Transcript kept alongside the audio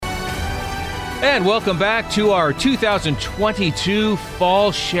And welcome back to our 2022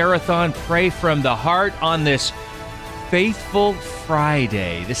 Fall Share-a-thon Pray from the Heart on this Faithful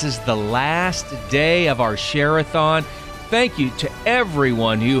Friday. This is the last day of our Share-a-thon. Thank you to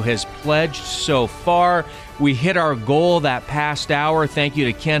everyone who has pledged so far. We hit our goal that past hour. Thank you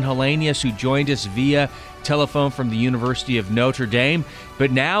to Ken Hellenius, who joined us via telephone from the University of Notre Dame.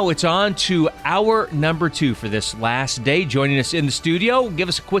 But now it's on to hour number 2 for this last day. Joining us in the studio, give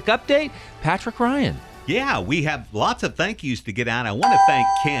us a quick update, Patrick Ryan. Yeah, we have lots of thank yous to get out. I want to thank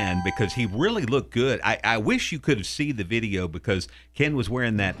Ken because he really looked good. I wish you could have seen the video because Ken was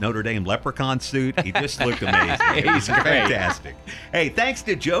wearing that Notre Dame leprechaun suit. He just looked amazing. He's fantastic. Hey, thanks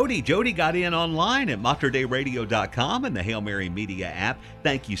to Jody. Jody got in online at materdeiradio.com and the Hail Mary Media app.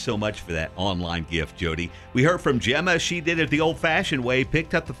 Thank you so much for that online gift, Jody. We heard from Gemma. She did it the old-fashioned way,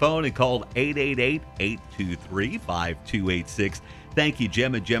 picked up the phone and called 888-823-5286. Thank you,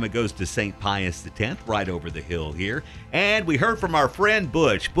 Gemma. Gemma goes to St. Pius X, right over the hill here. And we heard from our friend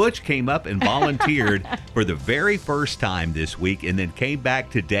Butch. Butch came up and volunteered for the very first time this week and then came back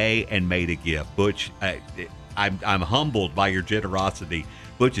today and made a gift. Butch, I'm humbled by your generosity.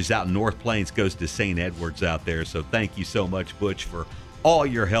 Butch is out in North Plains, goes to St. Edward's out there. So thank you so much, Butch, for all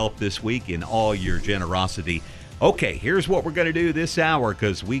your help this week and all your generosity. Okay, here's what we're going to do this hour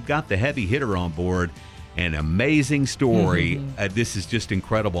because we've got the heavy hitter on board. An amazing story. This is just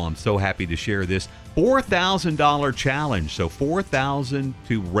incredible. I'm so happy to share this. $4,000 challenge. So $4,000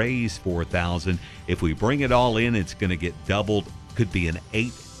 to raise $4,000. If we bring it all in, it's going to get doubled. Could be an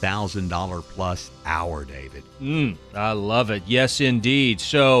 $8,000 plus hour, David. I love it. Yes, indeed.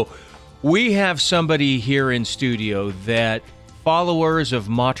 So we have somebody here in studio that followers of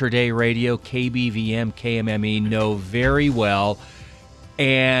Mater Dei Radio, KBVM, KMME know very well.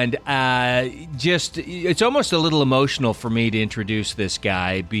 And it's almost a little emotional for me to introduce this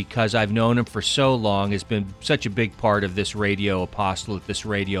guy because I've known him for so long, has been such a big part of this radio apostolate, this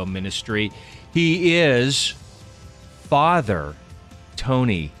radio ministry. He is Father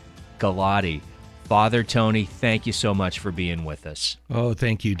Tony Galati. Father Tony, thank you so much for being with us. Oh,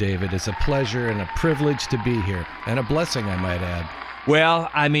 thank you, David. It's a pleasure and a privilege to be here, and a blessing, I might add. Well,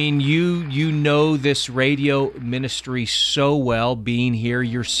 I mean, you know this radio ministry so well, being here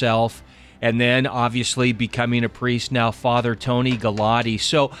yourself, and then obviously becoming a priest now, Father Tony Galati.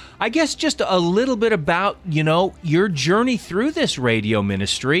 So I guess just a little bit about, your journey through this radio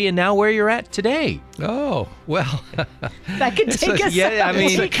ministry and now where you're at today. Oh, well. That could take us. Yeah, I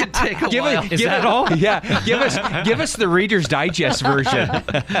mean, it could take a while. Is that all? Yeah, give us the Reader's Digest version.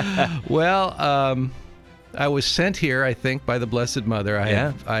 Well, I was sent here, I think, by the Blessed Mother. I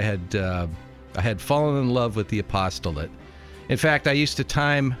had fallen in love with the apostolate. In fact, I used to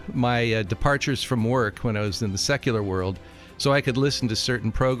time my departures from work when I was in the secular world so I could listen to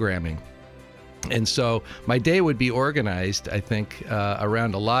certain programming. And so my day would be organized, I think,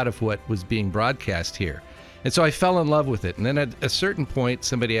 around a lot of what was being broadcast here. And so I fell in love with it. And then at a certain point,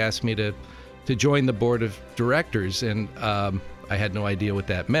 somebody asked me to join the board of directors, and I had no idea what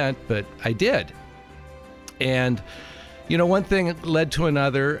that meant, but I did. And, one thing led to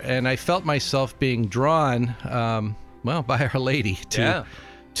another, and I felt myself being drawn, by Our Lady to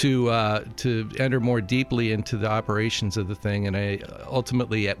enter more deeply into the operations of the thing. And I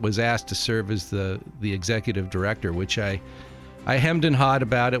ultimately was asked to serve as the executive director, which I hemmed and hawed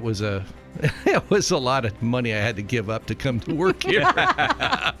about. It was a lot of money I had to give up to come to work here,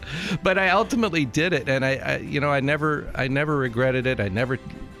 but I ultimately did it, and I never regretted it. I never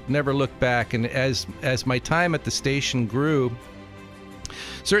looked back. And as my time at the station grew,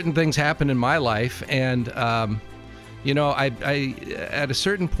 certain things happened in my life, and I at a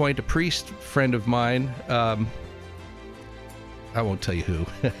certain point, a priest friend of mine, I won't tell you who,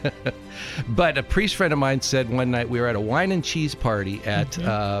 but a priest friend of mine said one night, we were at a wine and cheese party at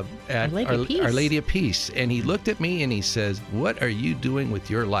Our Lady of Peace, and he looked at me and he says, "What are you doing with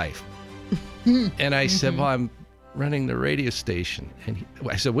your life?" And I said, "Well, I'm running the radio station." And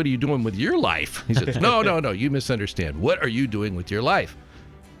I said, "What are you doing with your life?" He says, No, you misunderstand. What are you doing with your life?"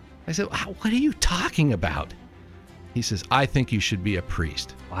 I said, "What are you talking about?" He says, "I think you should be a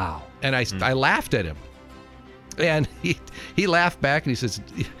priest." Wow. And I laughed at him. And he laughed back and he says,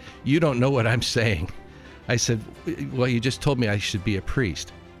 "You don't know what I'm saying." I said, "Well, you just told me I should be a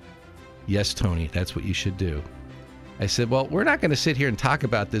priest." "Yes, Tony, that's what you should do." I said, "Well, we're not going to sit here and talk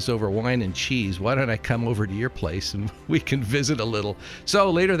about this over wine and cheese. Why don't I come over to your place and we can visit a little?"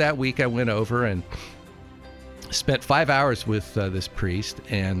 So later that week, I went over and spent 5 hours with this priest,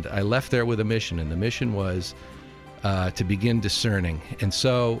 and I left there with a mission, and the mission was to begin discerning. And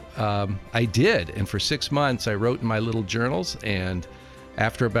so I did, and for 6 months I wrote in my little journals, and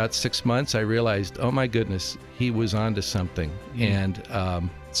after about 6 months, I realized, oh my goodness, he was onto something. And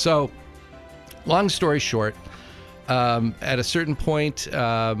so, long story short, at a certain point,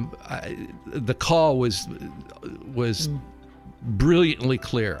 the call was brilliantly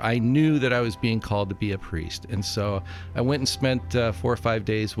clear. I knew that I was being called to be a priest. And so I went and spent 4 or 5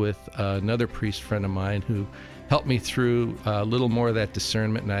 days with another priest friend of mine who helped me through a little more of that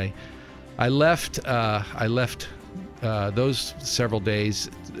discernment. And I left those several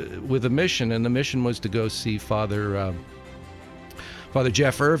days with a mission, and the mission was to go see Father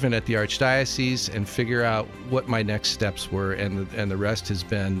Jeff Irvin at the Archdiocese and figure out what my next steps were, and the rest has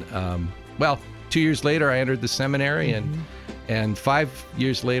been 2 years later I entered the seminary, and 5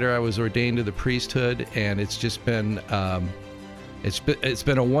 years later I was ordained to the priesthood, and it's just been it's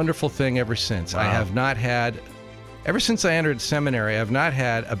been a wonderful thing ever since. Wow. I have not had, ever since I entered seminary, I've not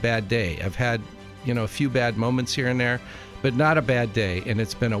had a bad day. I've had a few bad moments here and there, but not a bad day, and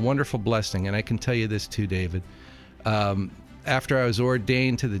it's been a wonderful blessing. And I can tell you this too, David. After I was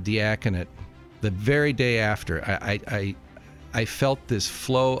ordained to the diaconate, the very day after, I felt this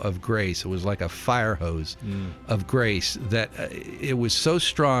flow of grace. It was like a fire hose of grace that it was so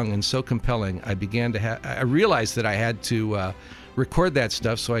strong and so compelling. I realized that I had to record that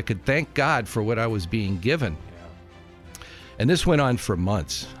stuff so I could thank God for what I was being given. And this went on for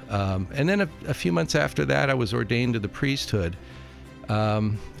months. And then a few months after that, I was ordained to the priesthood.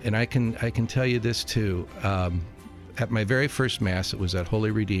 And I can tell you this too. At my very first Mass, it was at Holy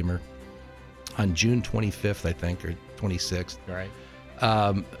Redeemer on June 25th, I think, or 26th. Right.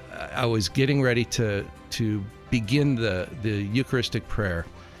 I was getting ready to begin the Eucharistic prayer,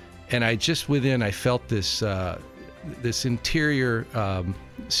 and I felt this interior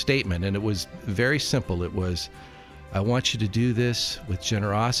statement, and it was very simple. It was, I want you to do this with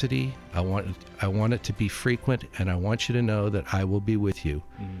generosity. I want it to be frequent, and I want you to know that I will be with you.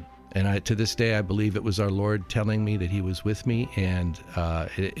 And to this day, I believe it was our Lord telling me that He was with me, and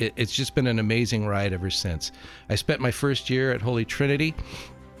it's just been an amazing ride ever since. I spent my first year at Holy Trinity,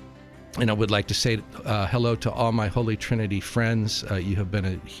 and I would like to say hello to all my Holy Trinity friends. You have been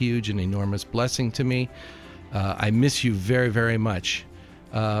a huge and enormous blessing to me. I miss you very, very much.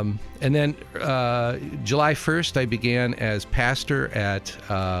 And then July 1st, I began as pastor at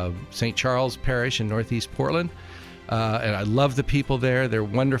St. Charles Parish in Northeast Portland. And I love the people there. They're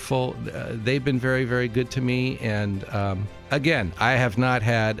wonderful. They've been very, very good to me. And again, I have not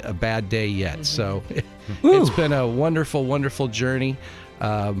had a bad day yet. So it's been a wonderful, wonderful journey.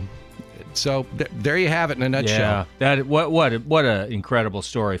 So there you have it in a nutshell. Yeah, what an incredible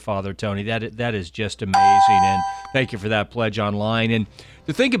story, Father Tony. That is just amazing. And thank you for that pledge online. And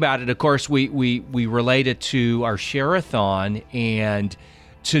to think about it, of course, we relate it to our Share-a-thon, and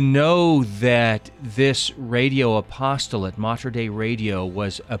to know that this radio apostolate, Mater Dei Radio,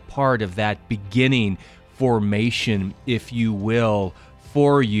 was a part of that beginning formation, if you will,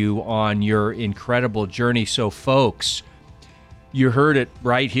 for you on your incredible journey. So, folks, you heard it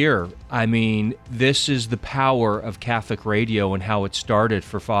right here. I mean, this is the power of Catholic radio and how it started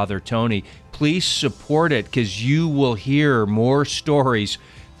for Father Tony. Please support it, because you will hear more stories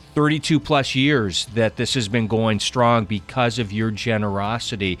 32 plus years that this has been going strong because of your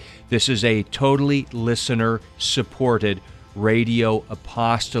generosity. This is a totally listener-supported radio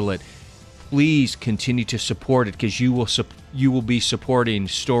apostolate. Please continue to support it, because you will be supporting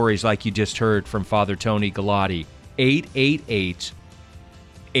stories like you just heard from Father Tony Galati.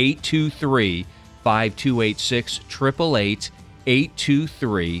 888-823-5286,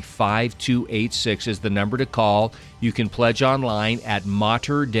 888-823-5286 is the number to call. You can pledge online at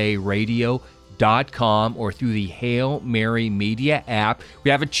materdeiradio.com or through the Hail Mary Media app. We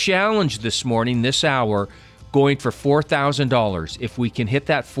have a challenge this morning, this hour, going for $4,000. If we can hit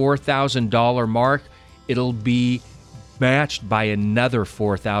that $4,000 mark, it'll be matched by another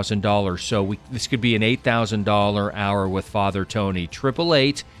 $4,000. So this could be an $8,000 hour with Father Tony.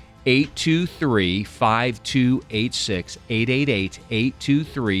 888-823-5286,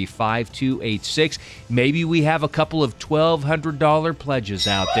 888-823-5286. Maybe we have a couple of $1,200 pledges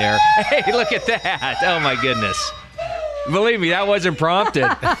out there. Hey, look at that. Oh, my goodness. Believe me, that wasn't prompted.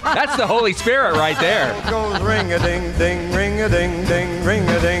 That's the Holy Spirit right there. It goes ring-a-ding-ding, ring-a-ding-ding,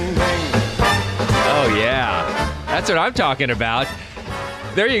 ring-a-ding-ding. Oh, yeah. That's what I'm talking about.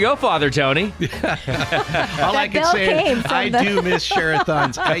 There you go, Father Tony. All I can say is I do miss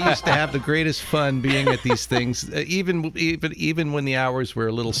Share-a-thons. I used to have the greatest fun being at these things, even when the hours were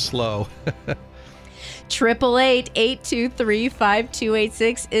a little slow.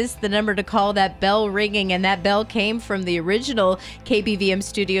 888-823-5286 is the number to call. That bell ringing, and that bell came from the original KBVM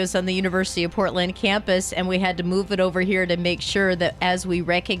studios on the University of Portland campus, and we had to move it over here to make sure that as we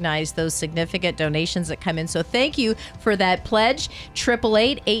recognize those significant donations that come in. So thank you for that pledge.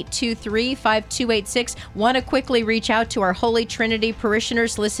 888-823-5286. Want to quickly reach out to our Holy Trinity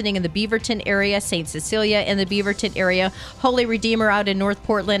parishioners listening in the Beaverton area, St. Cecilia in the Beaverton area, Holy Redeemer out in North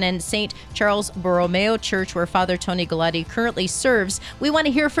Portland, and St. Charles Borromeo Church, where Father Tony Galati currently serves. We want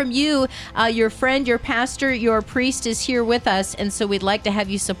to hear from you. Your friend, your pastor, your priest is here with us, and so we'd like to have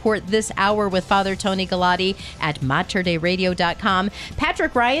you support this hour with Father Tony Galati at materdeiradio.com.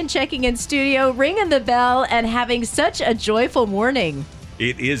 Patrick Ryan checking in studio, ringing the bell, and having such a joyful morning.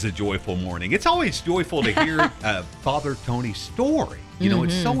 It is a joyful morning. It's always joyful to hear Father Tony's story. You know,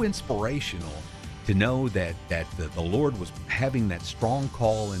 it's so inspirational to know that the Lord was having that strong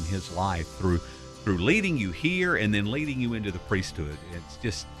call in his life through leading you here and then leading you into the priesthood.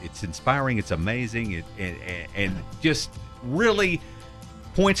 It's inspiring. It's amazing. And just really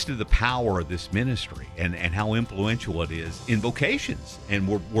points to the power of this ministry and how influential it is in vocations. And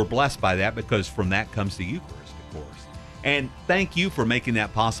we're blessed by that, because from that comes the Eucharist, of course. And thank you for making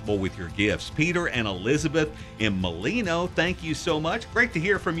that possible with your gifts. Peter and Elizabeth in Molino, thank you so much. Great to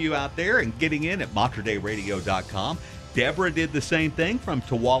hear from you out there and getting in at materdeiradio.com. Deborah did the same thing from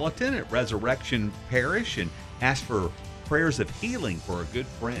Tualatin at Resurrection Parish and asked for prayers of healing for a good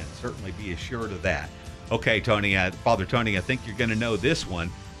friend. Certainly be assured of that. Okay, Tony, Father Tony, I think you're going to know this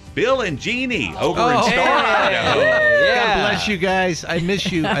one. Bill and Jeannie over in Star, Idaho. God bless you guys. I miss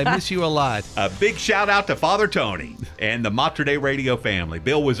you. I miss you a lot. A big shout out to Father Tony and the Mater Dei Radio family.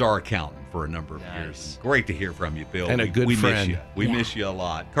 Bill was our accountant for a number of years. Great to hear from you, Bill. And a good friend. Miss you. We miss you a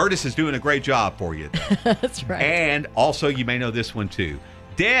lot. Curtis is doing a great job for you, though. That's right. And also, you may know this one, too.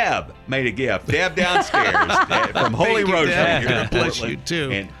 Deb made a gift. Deb downstairs from Holy Rosary here in bless you,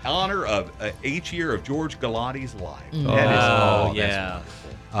 too. In honor of each year of George Galati's life. Oh, That is, yeah.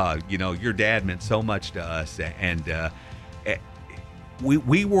 you know, your dad meant so much to us, and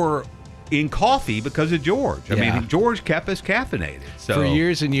we were in coffee because of George. I mean, George kept us caffeinated. So for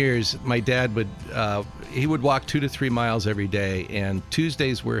years and years, my dad would he would walk 2 to 3 miles every day, and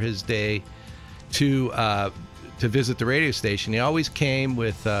Tuesdays were his day to visit the radio station. He always came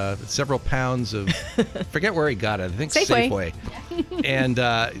with several pounds of, forget where he got it, I think Safeway. And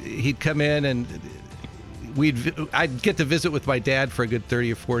he'd come in, and I'd get to visit with my dad for a good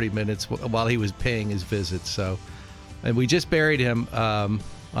 30 or 40 minutes while he was paying his visit. So, and we just buried him on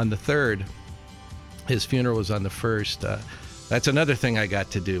the 3rd. His funeral was on the 1st. That's another thing I got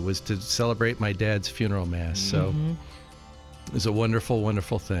to do, was to celebrate my dad's funeral mass. So it was a wonderful,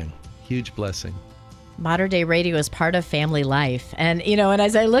 wonderful thing. Huge blessing. Mater Dei Radio is part of family life. And, you know, and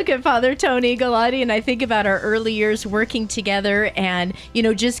as I look at Father Tony Galati and I think about our early years working together and, you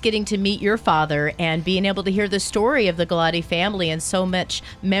know, just getting to meet your father and being able to hear the story of the Galati family and so much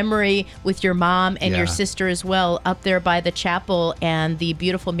memory with your mom and your sister as well up there by the chapel and the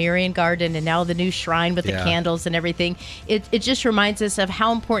beautiful Marian garden and now the new shrine with the candles and everything. It just reminds us of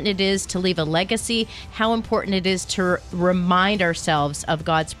how important it is to leave a legacy, how important it is to remind ourselves of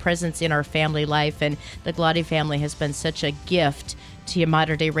God's presence in our family life. And the Galati family has been such a gift to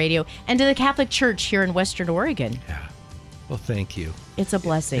Mater Dei Radio and to the Catholic Church here in Western Oregon. Yeah. Well, thank you. It's a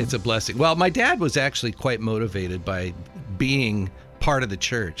blessing. It's a blessing. Well, my dad was actually quite motivated by being part of the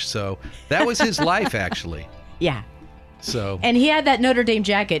church. So that was his life, actually. Yeah. So. And he had that Notre Dame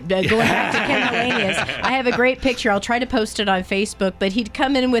jacket. Going back to Ken Hellenius, I have a great picture. I'll try to post it on Facebook. But he'd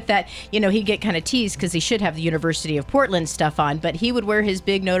come in with that, you know, he'd get kind of teased because he should have the University of Portland stuff on. But he would wear his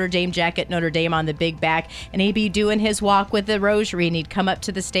big Notre Dame jacket, Notre Dame on the big back, and he'd be doing his walk with the rosary, and he'd come up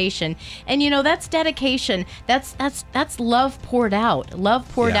to the station. And, you know, that's dedication. That's love poured out. Love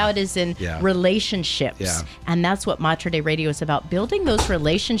poured out is in relationships. Yeah. And that's what Mater Dei Radio is about, building those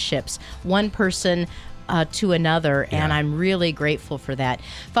relationships, one person to another, and I'm really grateful for that.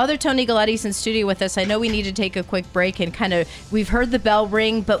 Father Tony Galati's in studio with us. I know we need to take a quick break and we've heard the bell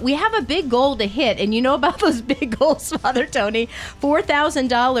ring, but we have a big goal to hit, and you know about those big goals, Father Tony,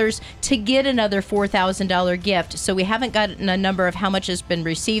 $4,000 to get another $4,000 gift. So we haven't gotten a number of how much has been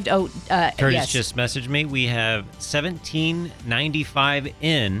received. Curtis just messaged me. We have $1,795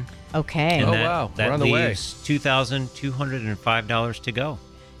 in. Okay. And wow. That we're on the way. leaves $2,205 to go.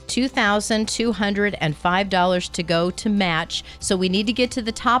 $2,205 to go to match. So we need to get to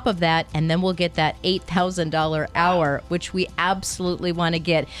the top of that, and then we'll get that $8,000 hour, which we absolutely want to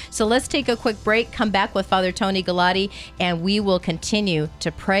get. So let's take a quick break, come back with Father Tony Galati, and we will continue to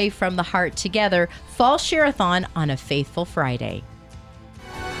pray from the heart together. Fall Share-a-thon on a Faithful Friday.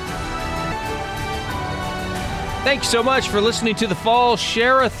 Thanks so much for listening to the Fall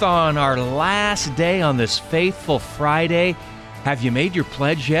Share-a-thon, our last day on this faithful Friday. Have you made your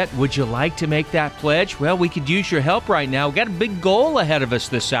pledge yet? Would you like to make that pledge? Well, we could use your help right now. We've got a big goal ahead of us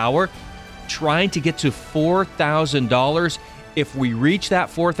this hour, trying to get to $4,000. If we reach that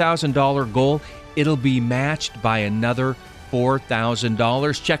 $4,000 goal, it'll be matched by another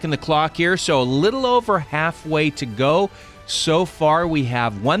 $4,000. Checking the clock here, so a little over halfway to go. So far, we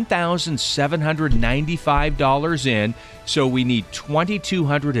have $1,795 in, so we need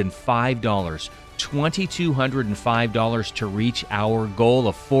 $2,205. $2,205 to reach our goal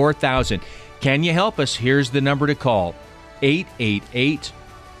of $4,000. Can you help us? Here's the number to call: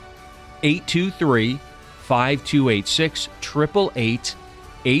 888-823-5286,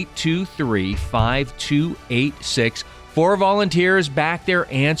 888-823-5286. 4 volunteers back there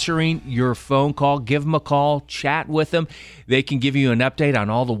answering your phone call. Give them a call, chat with them. They can give you an update on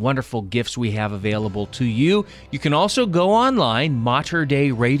all the wonderful gifts we have available to you. You can also go online,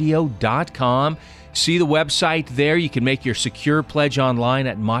 materdeiradio.com. See the website there. You can make your secure pledge online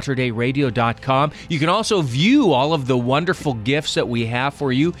at materdeiradio.com. You can also view all of the wonderful gifts that we have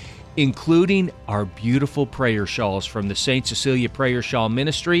for you, including our beautiful prayer shawls from the St. Cecilia Prayer Shawl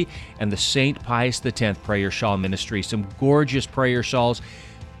Ministry and the St. Pius X Prayer Shawl Ministry. Some gorgeous prayer shawls.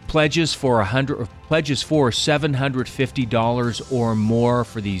 Pledges for $750 or more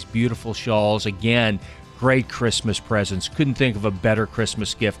for these beautiful shawls. Again, great Christmas presents. Couldn't think of a better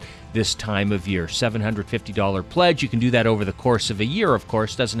Christmas gift this time of year. $750 pledge. You can do that over the course of a year, of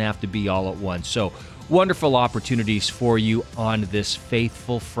course. Doesn't have to be all at once. So wonderful opportunities for you on this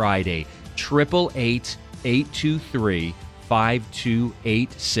faithful Friday.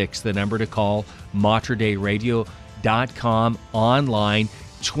 888-823-5286, the number to call. materdeiradio.com, online.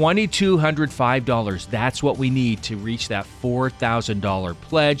 $2,205. That's what we need to reach that $4,000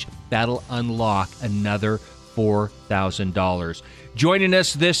 pledge. That'll unlock another $4,000. Joining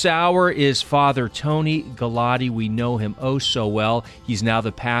us this hour is Father Tony Galati. We know him oh so well. He's now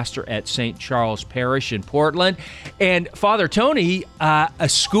the pastor at St. Charles Parish in Portland. And Father Tony, a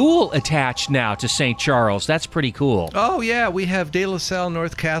school attached now to St. Charles. That's pretty cool. Oh, yeah. We have De La Salle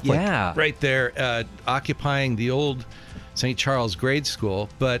North Catholic right there, occupying the old St. Charles grade school.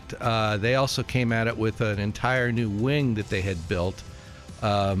 But they also came at it with an entire new wing that they had built.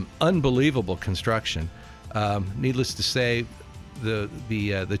 Unbelievable construction. Needless to say,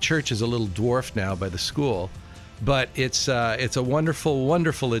 the church is a little dwarfed now by the school, but it's a wonderful,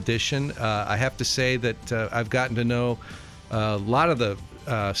 wonderful addition. I have to say that I've gotten to know a lot of the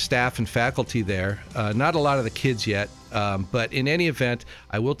staff and faculty there. Not a lot of the kids yet, but in any event,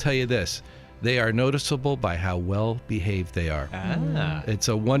 I will tell you this. They are noticeable by how well behaved they are. It's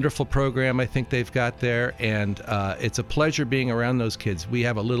a wonderful program I think they've got there, and it's a pleasure being around those kids. We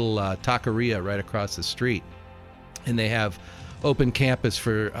have a little taqueria right across the street, and they have open campus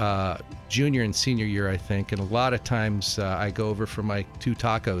for junior and senior year, I think, and a lot of times I go over for my 2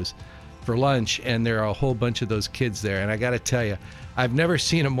 tacos for lunch, and there are a whole bunch of those kids there, and I got to tell you, I've never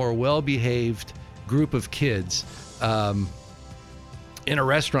seen a more well-behaved group of kids in a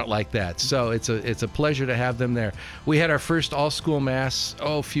restaurant like that. So it's a pleasure to have them there. We had our first all-school mass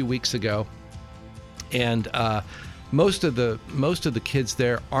a few weeks ago, and most of the kids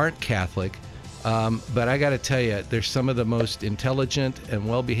there aren't Catholic, but I got to tell you, they're some of the most intelligent and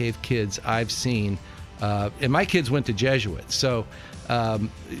well-behaved kids I've seen. And my kids went to Jesuit, so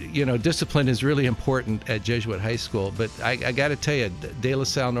discipline is really important at Jesuit High School. But I got to tell you, De La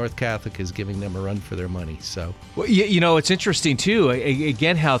Salle North Catholic is giving them a run for their money. So, well, it's interesting too.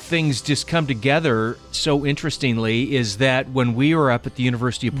 Again, how things just come together so interestingly is that when we were up at the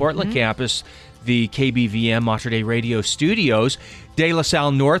University of Portland campus, the KBVM Mater Dei Radio studios, De La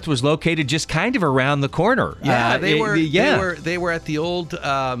Salle North was located just kind of around the corner. Yeah, they were at the old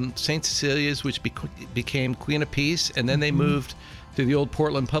St. Cecilia's, which became Queen of Peace, and then they moved to the old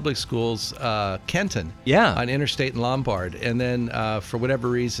Portland Public Schools, Kenton, on Interstate and Lombard. And then for whatever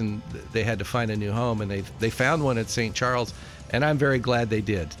reason, they had to find a new home, and they found one at St. Charles, and I'm very glad they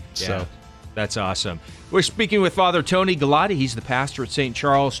did. Yeah. So. That's awesome. We're speaking with Father Tony Galati. He's the pastor at St.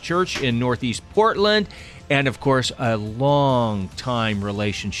 Charles Church in Northeast Portland, and of course, a long-time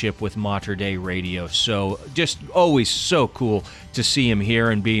relationship with Mater Dei Radio. So just always so cool to see him here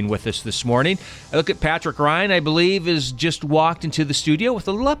and being with us this morning. I look at Patrick Ryan, I believe, has just walked into the studio with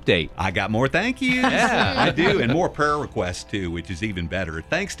a little update. I got more thank yous. Yeah, I do, and more prayer requests too, which is even better.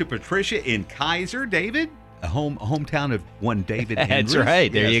 Thanks to Patricia in Kaiser. David? hometown of one David Andrews. That's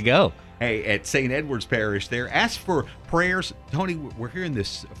right. There you go. Hey, at St. Edward's Parish there. Ask for prayers. Tony, we're hearing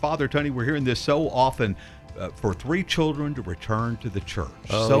this. Father Tony, we're hearing this so often. For 3 children to return to the church.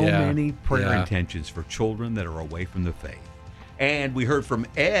 Many prayer intentions for children that are away from the faith. And we heard from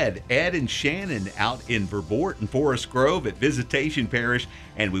Ed and Shannon out in Vermont and Forest Grove at Visitation Parish.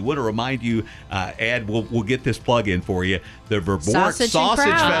 And we want to remind you, Ed, we'll get this plug in for you. The Vermont Sausage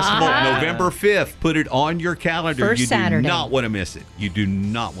Festival, November 5th. Put it on your calendar. First Saturday. Do not want to miss it. You do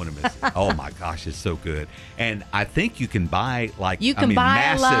not want to miss it. Oh my gosh, it's so good. And I think you can buy buy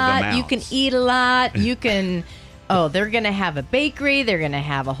massive a lot. Amounts. You can eat a lot. You can. Oh, they're going to have a bakery. They're going to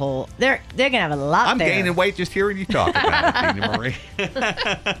have a whole. They're going to have a lot. I'm gaining weight just hearing you talk about it, Tina Marie.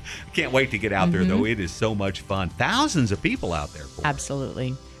 Can't wait to get out there, though. It is so much fun. Thousands of people out there for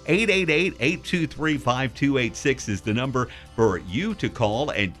Absolutely. 888-823-5286 is the number for you to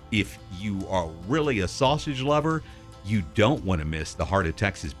call. And if you are really a sausage lover, you don't want to miss the Heart of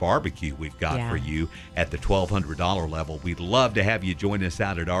Texas barbecue we've got for you at the $1,200 level. We'd love to have you join us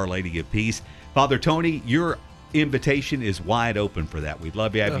out at Our Lady of Peace. Father Tony, your invitation is wide open for that. We'd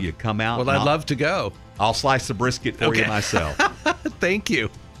love to have you come out. Well, I'd love to go. I'll slice the brisket for you myself. Thank you.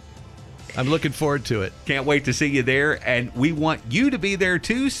 I'm looking forward to it. Can't wait to see you there. And we want you to be there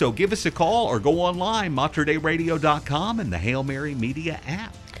too. So give us a call or go online, MaterDeiRadio.com and the Hail Mary Media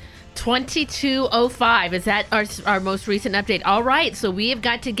app. 2205 is that our most recent update. All right, so we have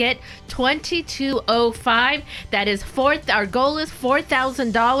got to get 2205. That is our goal is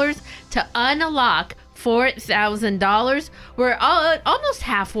 $4,000 to unlock $4,000. We're almost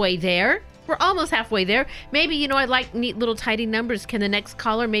halfway there. Maybe, I like neat little tidy numbers. Can the next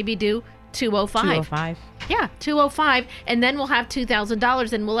caller maybe do 205? 205. Yeah, 205, and then we'll have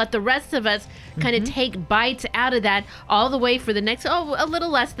 $2,000, and we'll let the rest of us kind of take bites out of that all the way for the next, a little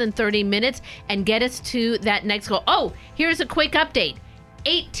less than 30 minutes, and get us to that next goal. Oh, here's a quick update.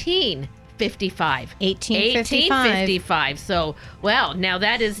 1855. So, well, now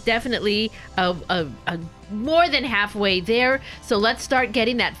that is definitely a more than halfway there. So let's start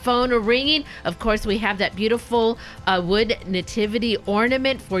getting that phone ringing. Of course, we have that beautiful wood nativity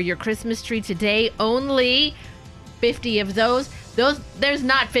ornament for your Christmas tree today. Only 50 of those. There's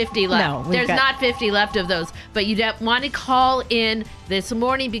not 50 left. No, there's not 50 left of those. But you want to call in this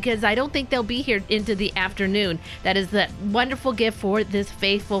morning because I don't think they'll be here into the afternoon. That is the wonderful gift for this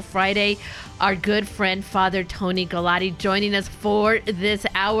Faithful Friday. Our good friend, Father Tony Galati, joining us for this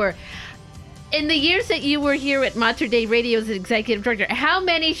hour. In the years that you were here at Mater Dei Radio's executive director, how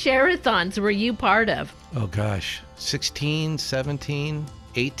many share-a-thons were you part of? Oh, gosh. 16, 17,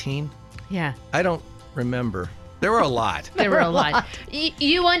 18? Yeah. I don't remember. There were a lot. There were a lot.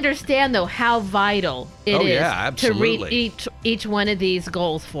 You understand, though, how vital it is to reach each one of these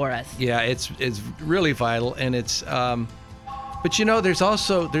goals for us. Yeah, it's really vital, and it's. But there's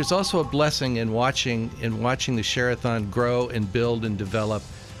also a blessing in watching the share-a-thon grow and build and develop.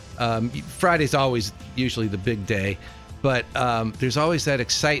 Friday's always usually the big day, but there's always that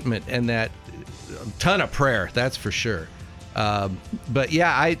excitement and that ton of prayer. That's for sure. But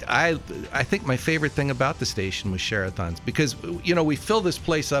yeah, I think my favorite thing about the station was share-a-thons because we fill this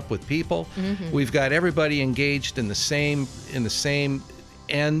place up with people. Mm-hmm. We've got everybody engaged in the same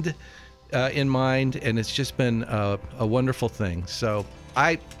end in mind, and it's just been a wonderful thing. So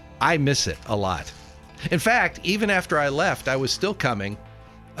I miss it a lot. In fact, even after I left, I was still coming.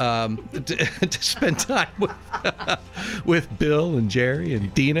 To spend time with Bill and Jerry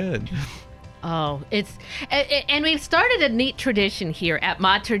and Dina and and we've started a neat tradition here at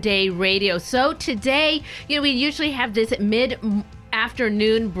Mater Dei Radio. So today, we usually have this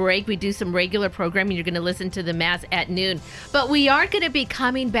mid-afternoon break. We do some regular programming. You're going to listen to the Mass at noon. But we are going to be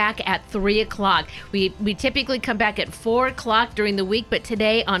coming back at 3 o'clock. We typically come back at 4 o'clock during the week, but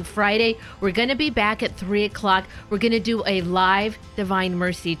today on Friday, we're going to be back at 3 o'clock. We're going to do a live Divine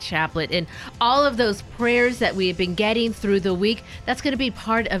Mercy Chaplet. And all of those prayers that we have been getting through the week, that's going to be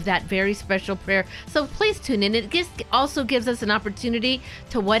part of that very special prayer. So please tune in. It also gives us an opportunity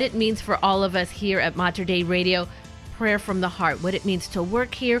to what it means for all of us here at Mater Dei Radio. Prayer from the heart, what it means to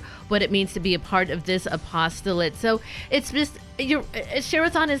work here, what it means to be a part of this apostolate. So it's just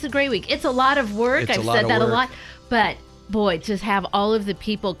Share-a-thon is a great week. It's a lot of work. I've said that a lot, but boy, just have all of the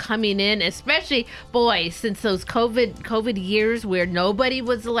people coming in, especially since those COVID years where nobody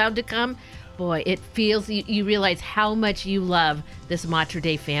was allowed to come. Boy, it feels you realize how much you love this Mater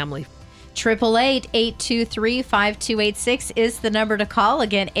Dei family. 888-823-5286 is the number to call.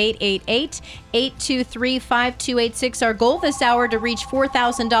 Again, 888-823-5286. Our goal this hour to reach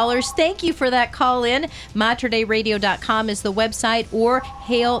 $4,000. Thank you for that call in. MaterDayRadio.com is the website, or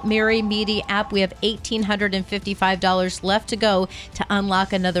Hail Mary Media app. We have $1,855 left to go to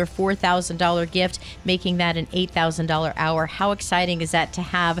unlock another $4,000 gift, making that an $8,000 hour. How exciting is that to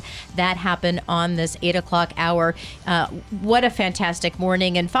have that happen on this 8 o'clock hour? What a fantastic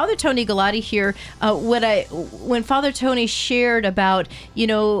morning. And Father Tony Galati here, when Father Tony shared about,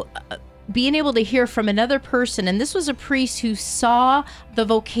 being able to hear from another person, and this was a priest who saw the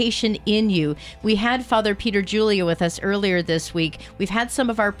vocation in you. We had Father Peter Julia with us earlier this week. We've had some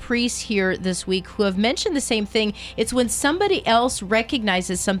of our priests here this week who have mentioned the same thing. It's when somebody else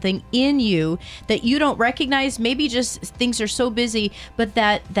recognizes something in you that you don't recognize, maybe just things are so busy, but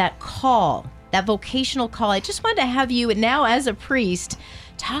that call, that vocational call. I just wanted to have you now, as a priest,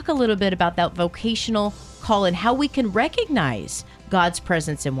 talk a little bit about that vocational call and how we can recognize God's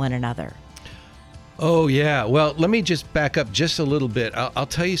presence in one another. Oh, yeah. Well, let me just back up just a little bit. I'll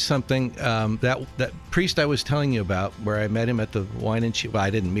tell you something. That priest I was telling you about, where I met him at the wine and cheese. Well, I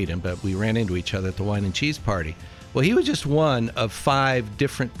didn't meet him, but we ran into each other at the wine and cheese party. Well, he was just one of 5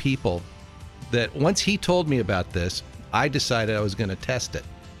 different people that once he told me about this, I decided I was going to test it.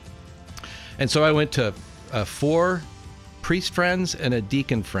 And so I went to 4 priest friends and a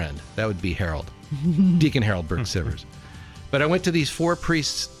deacon friend. That would be Harold. Deacon Harold Burke-Sivers. But I went to these 4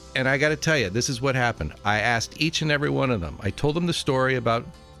 priests, and I got to tell you, this is what happened. I asked each and every one of them. I told them the story about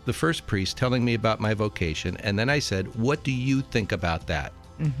the first priest telling me about my vocation, and then I said, what do you think about that?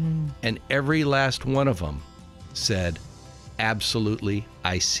 Mm-hmm. And every last one of them said, absolutely,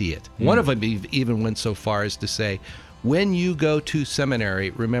 I see it. One of them even went so far as to say, when you go to seminary,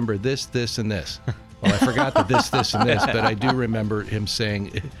 remember this, this, and this. Well, I forgot the this, and this, but I do remember him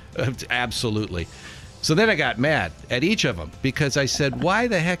saying, absolutely. So then I got mad at each of them because I said, why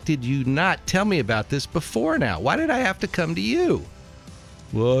the heck did you not tell me about this before now? Why did I have to come to you?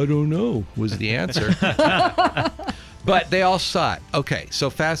 Well, I don't know, was the answer. But they all saw it. Okay, so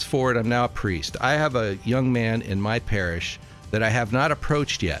fast forward, I'm now a priest. I have a young man in my parish that I have not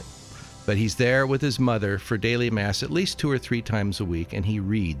approached yet, but he's there with his mother for daily mass at least 2 or 3 times a week, and he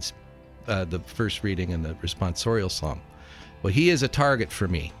reads the first reading and the responsorial psalm. Well, he is a target for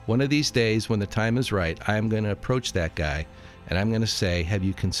me. One of these days, when the time is right, I'm going to approach that guy, and I'm going to say, have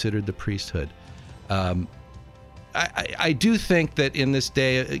you considered the priesthood? I do think that in this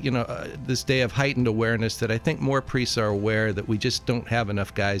day, this day of heightened awareness, that I think more priests are aware that we just don't have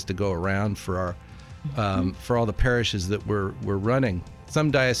enough guys to go around for our for all the parishes that we're running.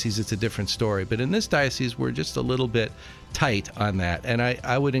 Some dioceses, it's a different story, but in this diocese, we're just a little bit tight on that. And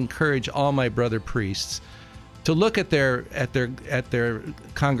I would encourage all my brother priests to look at their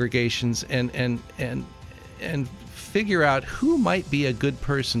congregations and figure out who might be a good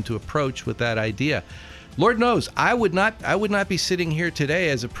person to approach with that idea. Lord knows, I would not be sitting here today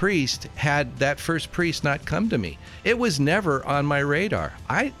as a priest had that first priest not come to me. It was never on my radar.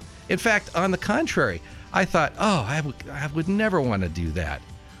 In fact, on the contrary, I thought, I would never want to do that.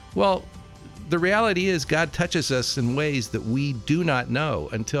 Well, the reality is God touches us in ways that we do not know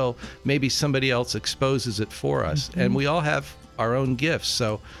until maybe somebody else exposes it for us. Mm-hmm. And we all have our own gifts.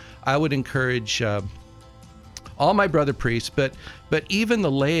 So I would encourage all my brother priests, but even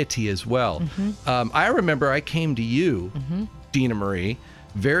the laity as well. Mm-hmm. I remember I came to you, mm-hmm. Dina Marie,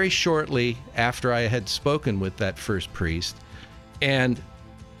 very shortly after I had spoken with that first priest. And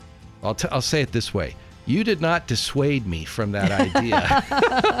I'll say it this way. You did not dissuade me from that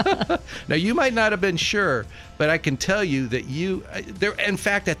idea. Now, you might not have been sure, but I can tell you that in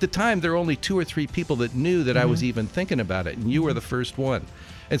fact, at the time, there were only 2 or 3 people that knew that mm-hmm. I was even thinking about it, and you were the first one.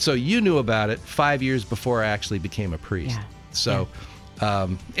 And so you knew about it 5 years before I actually became a priest. Yeah. So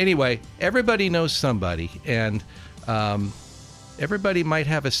anyway, everybody knows somebody, and everybody might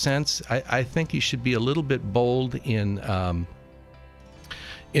have a sense. I think you should be a little bit bold in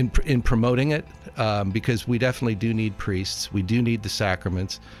promoting it, because we definitely do need priests. We do need the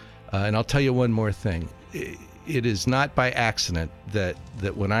sacraments. And I'll tell you one more thing. It is not by accident that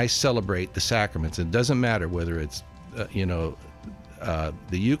when I celebrate the sacraments, it doesn't matter whether it's, the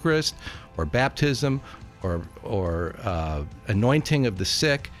Eucharist or baptism or anointing of the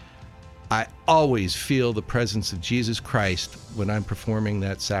sick, I always feel the presence of Jesus Christ when I'm performing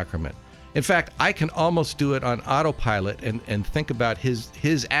that sacrament. In fact, I can almost do it on autopilot and think about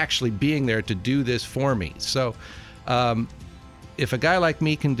his actually being there to do this for me. So if a guy like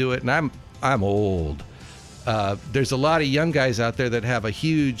me can do it, and I'm old, there's a lot of young guys out there that have a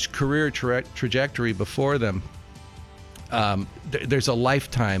huge career trajectory before them. there's a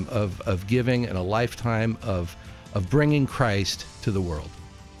lifetime of giving and a lifetime of bringing Christ to the world.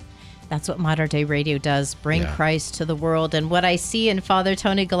 That's what Modern Day Radio does, bring Christ to the world. And what I see in Father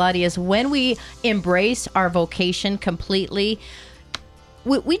Tony Galati is when we embrace our vocation completely,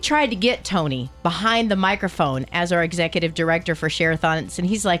 we tried to get Tony behind the microphone as our executive director for Share-a-thons, and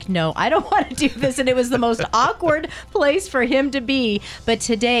he's like, no, I don't want to do this. And it was the most awkward place for him to be. But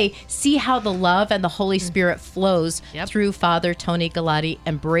today, see how the love and the Holy Spirit flows through Father Tony Galati,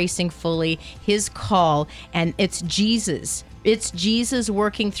 embracing fully his call. And it's Jesus. It's Jesus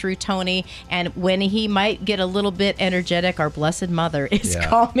working through Tony, and when he might get a little bit energetic, our Blessed Mother is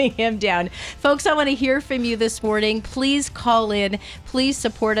calming him down. Folks, I want to hear from you this morning. Please call in. Please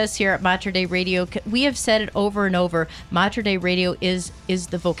support us here at Mater Dei Radio. We have said it over and over. Mater Dei Radio is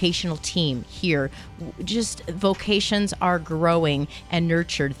the vocational team here. Just vocations are growing and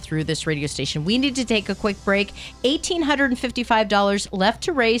nurtured through this radio station. We need to take a quick break. $1,855 left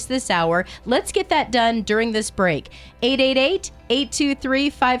to raise this hour. Let's get that done during this break.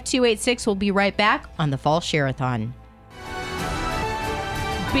 888-823-5286. We'll be right back on the Fall Share-a-thon.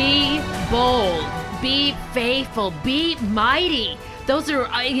 Be bold, be faithful, be mighty. Those are,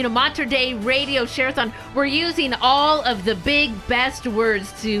 Mater Dei Radio Share-a-thon. We're using all of the big, best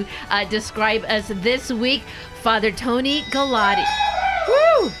words to describe us this week. Father Tony Galati.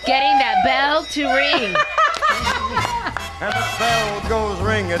 Woo! Getting that bell to ring. And the bell goes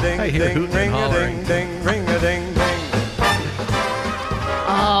ring-a-ding-ding, ring-a-ding-ding, ring-a-ding-ding.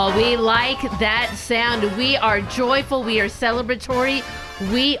 Oh, we like that sound. We are joyful. We are celebratory.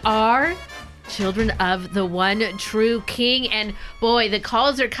 We are children of the one true King. And boy, the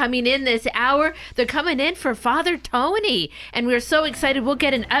calls are coming in this hour. They're coming in for Father Tony. And we're so excited. We'll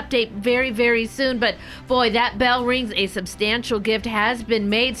get an update very, very soon. But boy, that bell rings. A substantial gift has been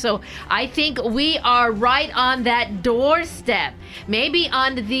made. So I think we are right on that doorstep. Maybe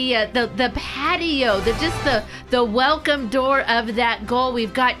on the patio, the welcome door of that goal.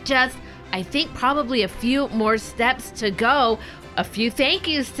 We've got just, I think, probably a few more steps to go. A few thank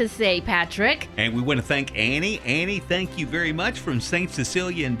yous to say, Patrick. And we want to thank Annie. Annie, thank you very much from St.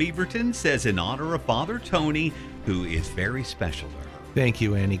 Cecilia in Beaverton, says in honor of Father Tony, who is very special to her. Thank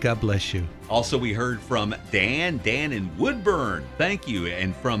you, Annie. God bless you. Also, we heard from Dan in Woodburn. Thank you.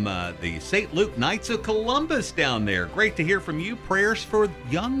 And from the St. Luke Knights of Columbus down there. Great to hear from you. Prayers for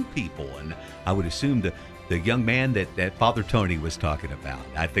young people. And I would assume the young man that Father Tony was talking about.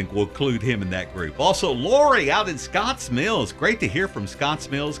 I think we'll include him in that group. Also, Lori out in Scotts Mills. Great to hear from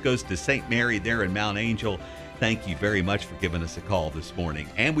Scotts Mills. Goes to St. Mary there in Mount Angel. Thank you very much for giving us a call this morning.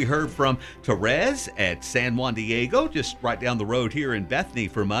 And we heard from Therese at San Juan Diego, just right down the road here in Bethany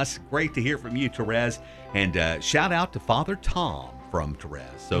from us. Great to hear from you, Therese. And shout out to Father Tom from Therese.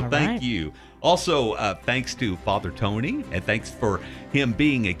 So thank you. Also, thanks to Father Tony, and thanks for him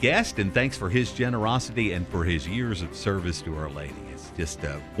being a guest, and thanks for his generosity and for his years of service to Our Lady. It's just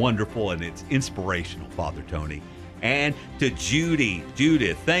wonderful, and it's inspirational, Father Tony. And to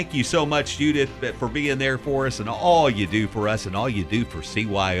Judith, thank you so much, Judith, for being there for us and all you do for us and all you do for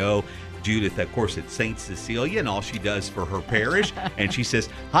CYO. Judith, of course, at St. Cecilia, and all she does for her parish. And she says,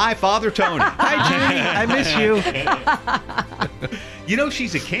 hi, Father Tony. Hi, Judy. I miss you. You know,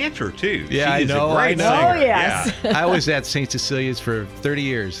 she's a cantor, too. Yeah, she I know. A great singer. Oh, yes. Yeah. I was at St. Cecilia's for 30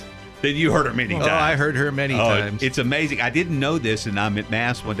 years. Then you heard her many times. Oh, I heard her many times. It's amazing. I didn't know this, and I'm at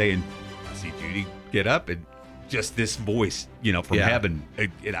Mass one day, and I see Judy get up, and just this voice, from heaven.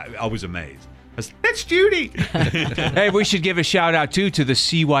 I was amazed. It's Judy. Hey, we should give a shout out too to the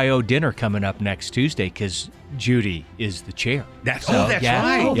CYO dinner coming up next Tuesday because Judy is the chair. That's right.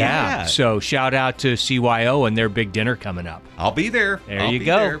 Yeah. So shout out to CYO and their big dinner coming up. I'll be there. There you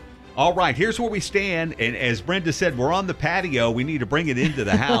go. There. All right, here's where we stand. And as Brenda said, we're on the patio. We need to bring it into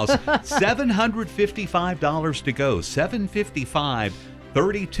the house. $755 to go. $755.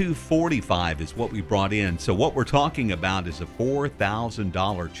 $32.45 is what we brought in. So what we're talking about is a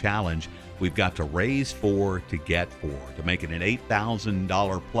 $4,000 challenge we've got to raise to get to make it an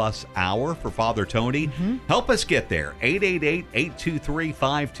 $8,000 plus hour for Father Tony. Mm-hmm. Help us get there.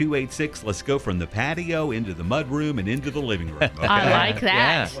 888-823-5286. Let's go from the patio into the mudroom and into the living room. Okay? I like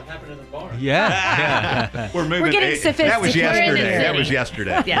that. Yeah. What happened in the bar? Yeah. We're moving. We're getting sophisticated. That was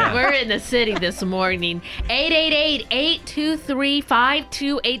yesterday. Yeah, we're in the city this morning.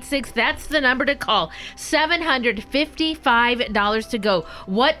 888-823-5286. That's the number to call. $755 to go.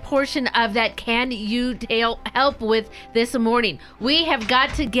 What portion of that can you help with this morning? We have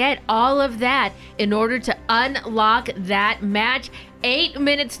got to get all of that in order to unlock that match. 8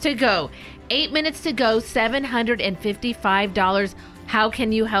 minutes to go. 8 minutes to go, $755. How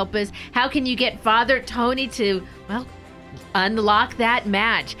can you help us? How can you get Father Tony to, unlock that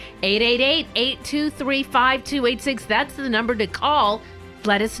match. 888-823-5286. That's the number to call.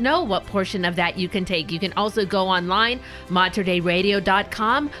 Let us know what portion of that you can take. You can also go online,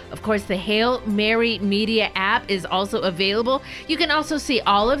 materdeiradio.com. Of course, the Hail Mary Media app is also available. You can also see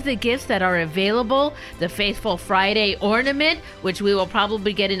all of the gifts that are available. The Faithful Friday ornament, which we will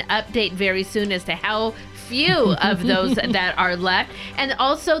probably get an update very soon as to how few of those that are left. And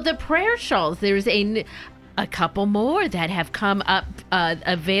also the prayer shawls. There's a couple more that have come up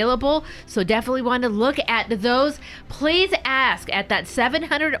available, so definitely want to look at those. Please ask at that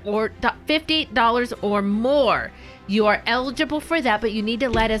 $750 or more. You are eligible for that, but you need to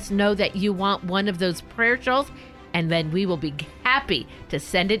let us know that you want one of those prayer shawls, and then we will be happy to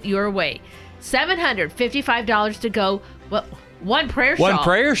send it your way. $755 to go. Well, one prayer shawl. One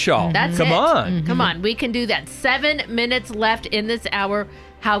prayer shawl. That's Come it. on. Come on, we can do that. 7 minutes left in this hour.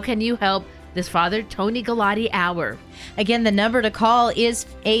 How can you help this Father Tony Galati hour? Again, the number to call is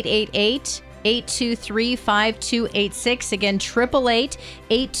 888-823-5286. Again,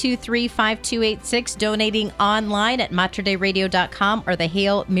 888-823-5286. Donating online at materdeiradio.com or the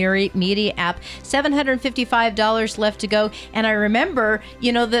Hail Mary Media app. $755 left to go. And I remember,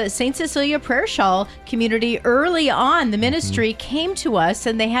 the St. Cecilia Prayer Shawl community early on, the ministry came to us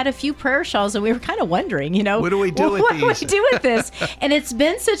and they had a few prayer shawls and we were kind of wondering, what do we do with these? What do we do with this? And it's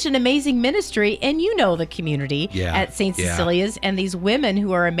been such an amazing ministry. And the community at St. Cecilia's and these women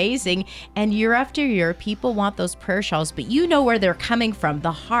who are amazing. And year after year, people want those prayer shawls, but where they're coming from,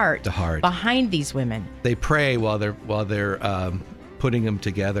 the heart behind these women. They pray while they're putting them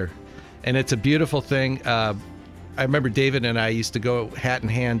together, and it's a beautiful thing. I remember David and I used to go hat in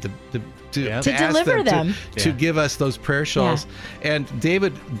hand to ask deliver them to give us those prayer shawls, and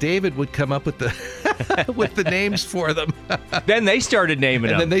David would come up with the with the names for them. Then they started naming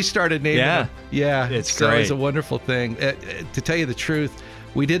them. And then they started naming them. Yeah, it's so great. It was a wonderful thing. To tell you the truth,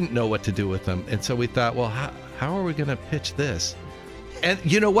 we didn't know what to do with them, and so we thought, well, how are we going to pitch this? And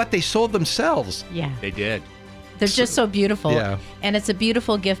you know what? They sold themselves. Yeah, they did. They're just so beautiful. Yeah. And it's a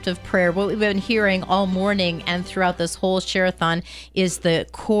beautiful gift of prayer. What we've been hearing all morning and throughout this whole share-a-thon is the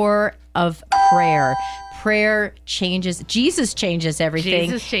core of prayer. Prayer changes. Jesus changes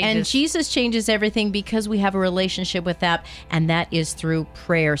everything. And Jesus changes everything because we have a relationship with that, and that is through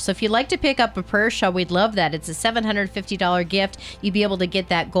prayer. So if you'd like to pick up a prayer shawl, we'd love that. It's a $750 gift. You'd be able to get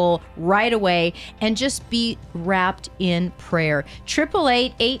that goal right away and just be wrapped in prayer.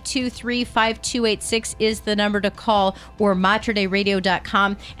 888-823-5286 is the number to call, or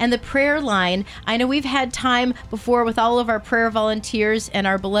materdeiradio.com. And the prayer line, I know we've had time before with all of our prayer volunteers, and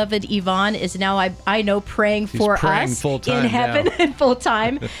our beloved Yvonne is now, I know, praying for us in heaven and full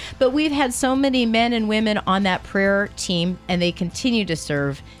time. But we've had so many men and women on that prayer team, and they continue to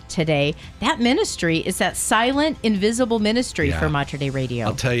serve today. That ministry is that silent, invisible ministry for Mater Dei Radio.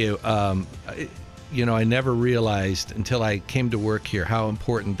 I'll tell you, I never realized until I came to work here how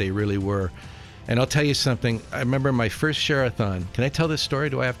important they really were. And I'll tell you something. I remember my first share-a-thon. Can I tell this story?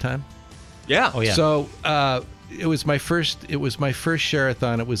 Do I have time? Yeah. Oh, yeah. So it was my first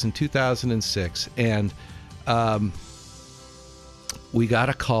share-a-thon. It was in 2006, and we got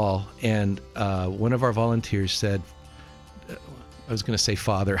a call, and one of our volunteers said, I was going to say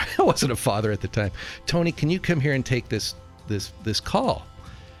father. I wasn't a father at the time. Tony, can you come here and take this call?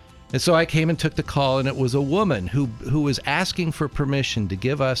 And so I came and took the call, and it was a woman who was asking for permission to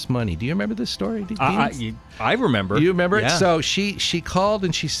give us money. Do you remember this story? I remember. You remember it? Yeah. So she called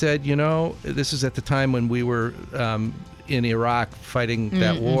and she said, this is at the time when we were in Iraq fighting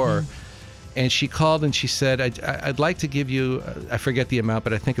that war. And she called and she said, I'd like to give you, I forget the amount,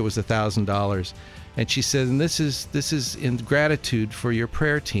 but I think it was $1,000. And she said, and this is in gratitude for your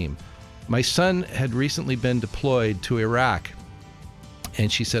prayer team. My son had recently been deployed to Iraq. And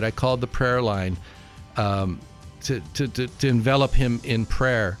she said, I called the prayer line to envelop him in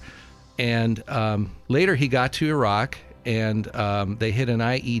prayer. And later he got to Iraq, and they hit an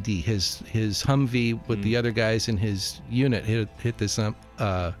IED. His Humvee with the other guys in his unit hit this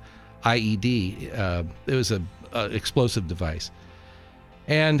IED. It was a explosive device.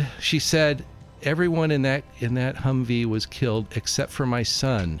 And she said, everyone in that Humvee was killed except for my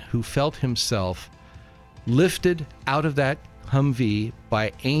son, who felt himself lifted out of that Humvee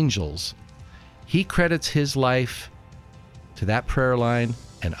by angels. He credits his life to that prayer line,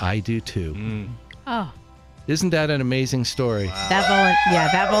 and I do too. Oh, isn't that an amazing story? Wow.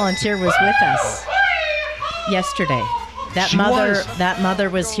 That volunteer was with us yesterday. That mother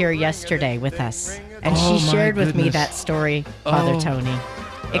was here yesterday with us, and she shared with me that story, Father Tony.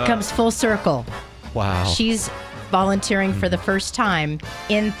 It comes full circle. Wow. She's volunteering for the first time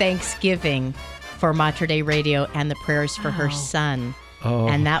in Thanksgiving for Mater Dei Radio and the prayers for her son. Oh.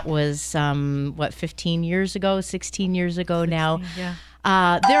 And that was, 15 years ago, 16 years ago 16, now. Yeah.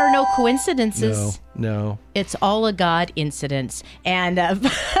 There are no coincidences. No. It's all a God incidence. And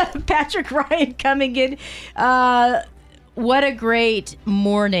Patrick Ryan coming in. What a great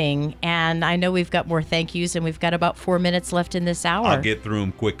morning. And I know we've got more thank yous, and we've got about 4 minutes left in this hour. I'll get through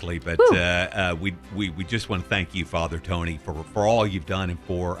them quickly, but we just want to thank you, Father Tony, for all you've done, and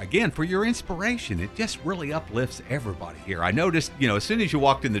for your inspiration. It just really uplifts everybody here. I noticed, as soon as you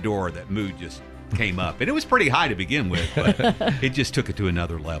walked in the door, that mood just came up, and it was pretty high to begin with, but it just took it to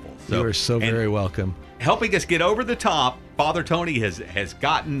another level. So you are so very welcome. Helping us get over the top, Father Tony has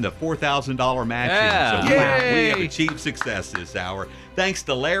gotten the $4,000 match. Yeah. So we have achieved success this hour. Thanks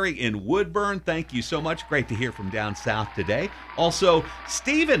to Larry in Woodburn. Thank you so much. Great to hear from down south today. Also,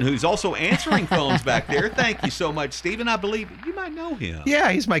 Stephen, who's also answering phones back there. Thank you so much, Stephen. I believe you might know him.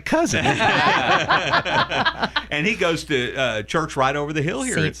 Yeah, he's my cousin. And he goes to church right over the hill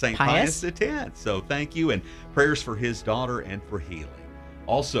here at St. Pius X. So thank you, and prayers for his daughter and for healing.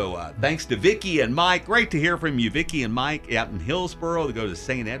 Also, thanks to Vicki and Mike. Great to hear from you, Vicki and Mike, out in Hillsboro. They go to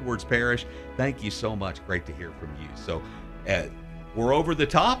St. Edward's Parish. Thank you so much. Great to hear from you. So we're over the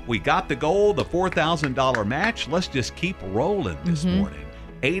top. We got the goal, the $4,000 match. Let's just keep rolling this morning.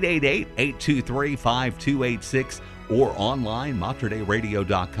 888-823-5286 or online,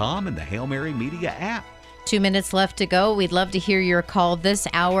 materdeiradio.com, and the Hail Mary Media app. 2 minutes left to go. We'd love to hear your call this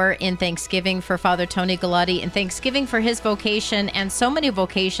hour in Thanksgiving for Father Tony Galati, and Thanksgiving for his vocation and so many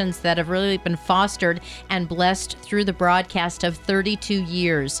vocations that have really been fostered and blessed through the broadcast of 32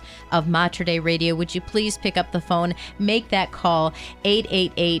 years of Mater Dei Radio. Would you please pick up the phone, make that call,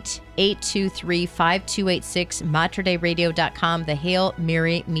 888-823-5286, materdeiradio.com, the Hail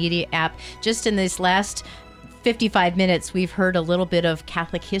Mary Media app. Just in this last 55 minutes, we've heard a little bit of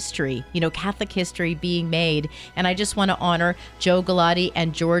Catholic history, Catholic history being made. And I just want to honor Joe Galati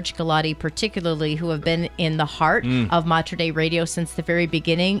and George Galati, particularly, who have been in the heart of Mater Dei Radio since the very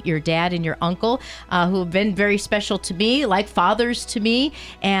beginning. Your dad and your uncle, who have been very special to me, like fathers to me.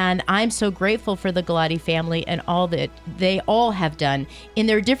 And I'm so grateful for the Galati family and all that they all have done in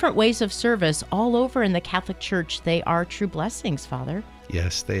their different ways of service all over in the Catholic Church. They are true blessings, Father.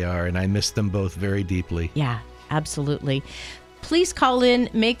 Yes, they are. And I miss them both very deeply. Yeah. Absolutely. Please call in,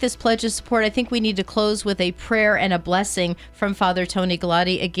 make this pledge of support. I think we need to close with a prayer and a blessing from Father Tony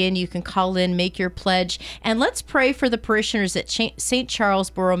Galati. Again, you can call in, make your pledge, and let's pray for the parishioners at St. Charles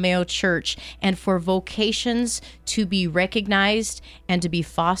Borromeo Church and for vocations to be recognized and to be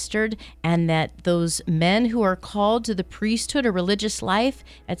fostered, and that those men who are called to the priesthood or religious life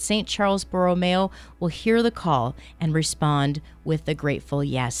at St. Charles Borromeo will hear the call and respond with a grateful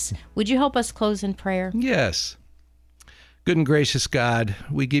yes. Would you help us close in prayer? Yes. Good and gracious God,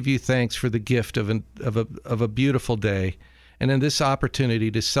 we give you thanks for the gift of a beautiful day, and in this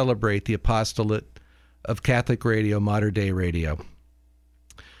opportunity to celebrate the apostolate of Catholic Radio, Mater Dei Radio.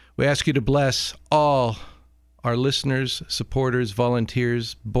 We ask you to bless all our listeners, supporters,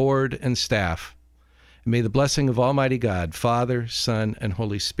 volunteers, board, and staff. And may the blessing of Almighty God, Father, Son, and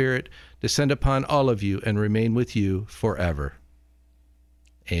Holy Spirit descend upon all of you and remain with you forever.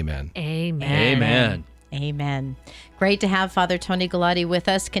 Amen. Amen. Amen. Amen. Great to have Father Tony Galati with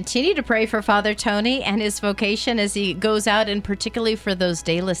us. Continue to pray for Father Tony and his vocation as he goes out, and particularly for those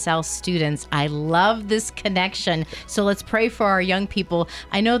De La Salle students. I love this connection. So let's pray for our young people.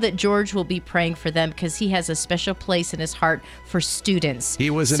 I know that George will be praying for them because he has a special place in his heart for students.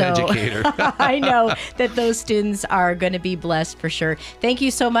 He was an educator. I know that those students are going to be blessed for sure. Thank you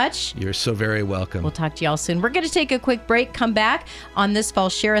so much. You're so very welcome. We'll talk to you all soon. We're going to take a quick break, come back on this fall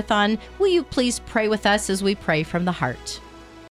share-a-thon. Will you please pray with us as we pray from the heart?